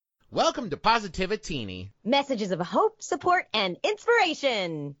Welcome to Positivitini. Messages of hope, support, and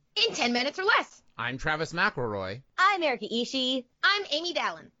inspiration. In 10 minutes or less. I'm Travis McElroy. I'm Erica Ishii. I'm Amy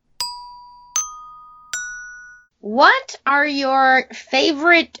Dallin. What are your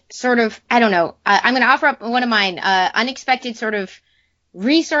favorite sort of, I'm going to offer up one of mine, unexpected sort of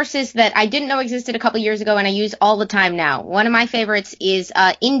resources that I didn't know existed a couple years ago and I use all the time now. One of my favorites is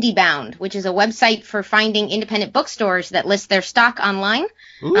IndieBound, which is a website for finding independent bookstores that list their stock online.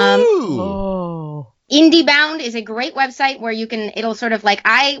 Ooh. IndieBound is a great website where it'll sort of like,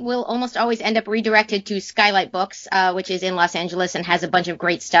 I will almost always end up redirected to Skylight Books, which is in Los Angeles and has a bunch of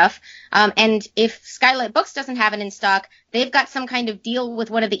great stuff. And if Skylight Books doesn't have it in stock, they've got some kind of deal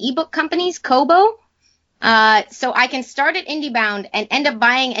with one of the ebook companies, Kobo. So I can start at IndieBound and end up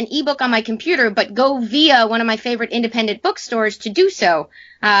buying an ebook on my computer, but go via one of my favorite independent bookstores to do so,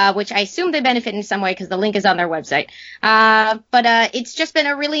 which I assume they benefit in some way because the link is on their website. But it's just been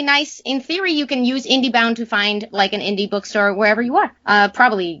a really nice, in theory, you can use IndieBound to find like an indie bookstore wherever you are.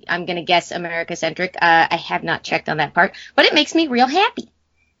 Probably, I'm going to guess America-centric. I have not checked on that part, but it makes me real happy.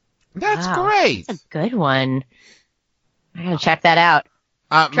 That's great. That's a good one. I gotta check that out.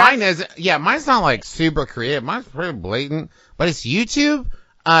 Mine's not like super creative. Mine's pretty blatant, but it's YouTube.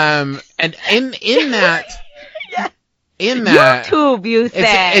 And in that, YouTube, you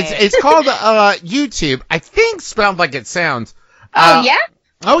say? It's called, YouTube. I think spelled like it sounds. Yeah?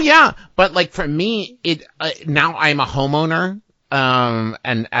 Oh yeah. But like for me, now I'm a homeowner.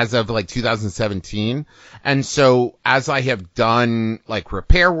 And as of like 2017. And so as I have done like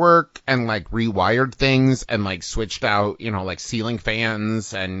repair work and like rewired things and like switched out, like ceiling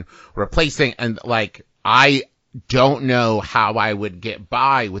fans and replacing and like I don't know how I would get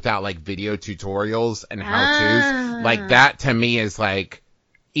by without like video tutorials and how-tos. Like that to me is like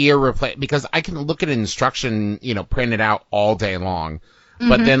because I can look at an instruction, printed out all day long. Mm-hmm.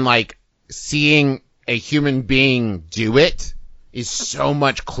 But then like seeing a human being do it is so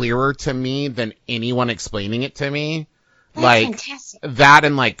much clearer to me than anyone explaining it to me. That's like fantastic. That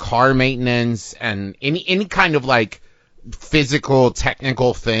and like car maintenance and any kind of like physical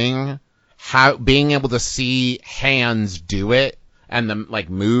technical thing, being able to see hands do it and the like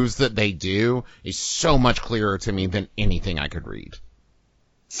moves that they do is so much clearer to me than anything I could read.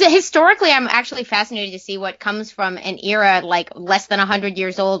 So historically, I'm actually fascinated to see what comes from an era like less than 100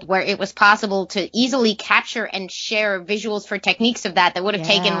 years old where it was possible to easily capture and share visuals for techniques of that would have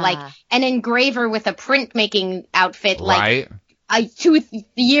taken like an engraver with a printmaking outfit like 2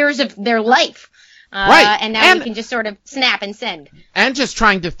 years of their life. Right. And now you can just sort of snap and send. And just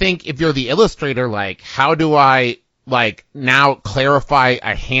trying to think, if you're the illustrator, like, how do I like now clarify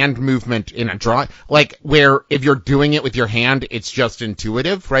a hand movement in a drawing, like where if you're doing it with your hand, it's just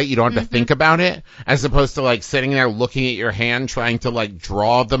intuitive, right? You don't have to think about it, as opposed to like sitting there looking at your hand, trying to like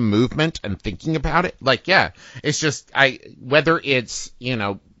draw the movement and thinking about it. Like, yeah, it's just, whether it's,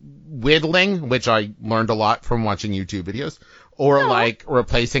 whittling, which I learned a lot from watching YouTube videos, or like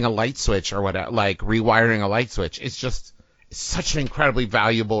replacing a light switch or whatever, like rewiring a light switch. It's just such an incredibly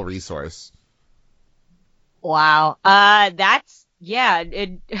valuable resource. Wow. I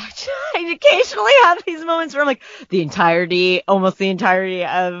occasionally have these moments where I'm like, almost the entirety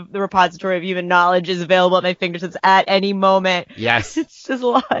of the repository of human knowledge is available at my fingertips at any moment. Yes. It's just a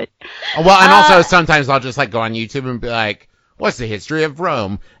lot. Well, and also sometimes I'll just like go on YouTube and be like, what's the history of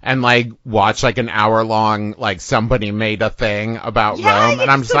Rome? And like watch like an hour long, like somebody made a thing about Rome. And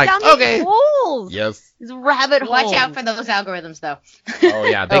I'm just like, okay. Holes. Yes. These rabbit holes. Watch out for those algorithms though. Oh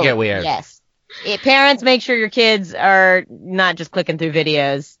yeah, they get weird. Yes. Parents, make sure your kids are not just clicking through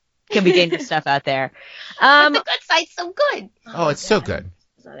videos. Can be dangerous stuff out there. But the good site's so good. Oh, it's so good.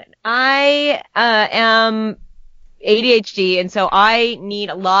 I am ADHD, and so I need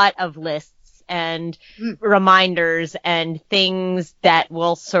a lot of lists and reminders and things that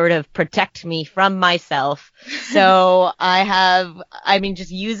will sort of protect me from myself. So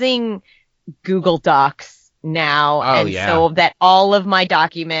just using Google Docs now, so that all of my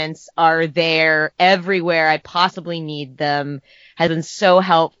documents are there everywhere I possibly need them has been so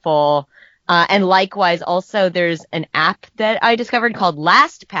helpful. And likewise, also there's an app that I discovered called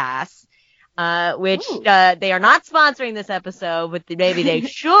LastPass, which they are not sponsoring this episode, but maybe they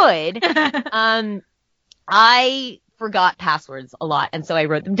should. I forgot passwords a lot, and so I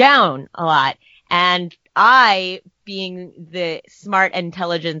wrote them down a lot. And I, being the smart,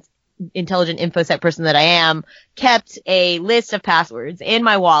 intelligent InfoSec person that I am, kept a list of passwords in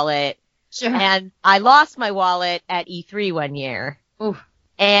my wallet. Sure. And I lost my wallet at E3 one year. Ooh.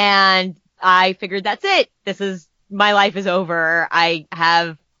 And I figured that's it. My life is over. I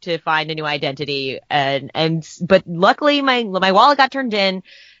have to find a new identity. But luckily my wallet got turned in.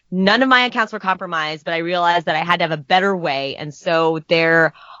 none of my accounts were compromised, but I realized that I had to have a better way. And so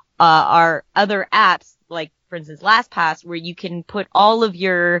there are other apps, like for instance LastPass, where you can put all of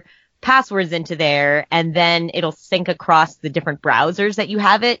your passwords into there, and then it'll sync across the different browsers that you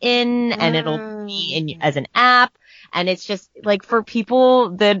have it in, and it'll be in as an app. And it's just like for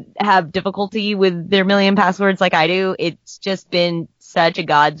people that have difficulty with their million passwords like I do, it's just been such a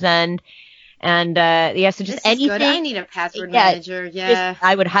godsend. And yeah, so just This is anything. good. I need a password manager. Yeah.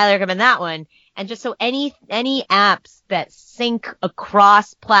 I would highly recommend that one. And just so any apps that sync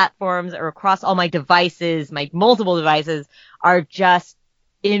across platforms or across all my devices, my multiple devices, are just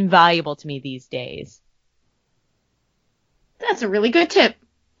invaluable to me these days. That's a really good tip.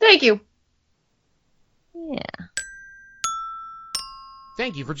 Thank you. Yeah.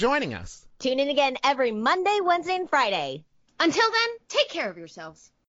 Thank you for joining us. Tune in again every Monday, Wednesday, and Friday. Until then, take care of yourselves.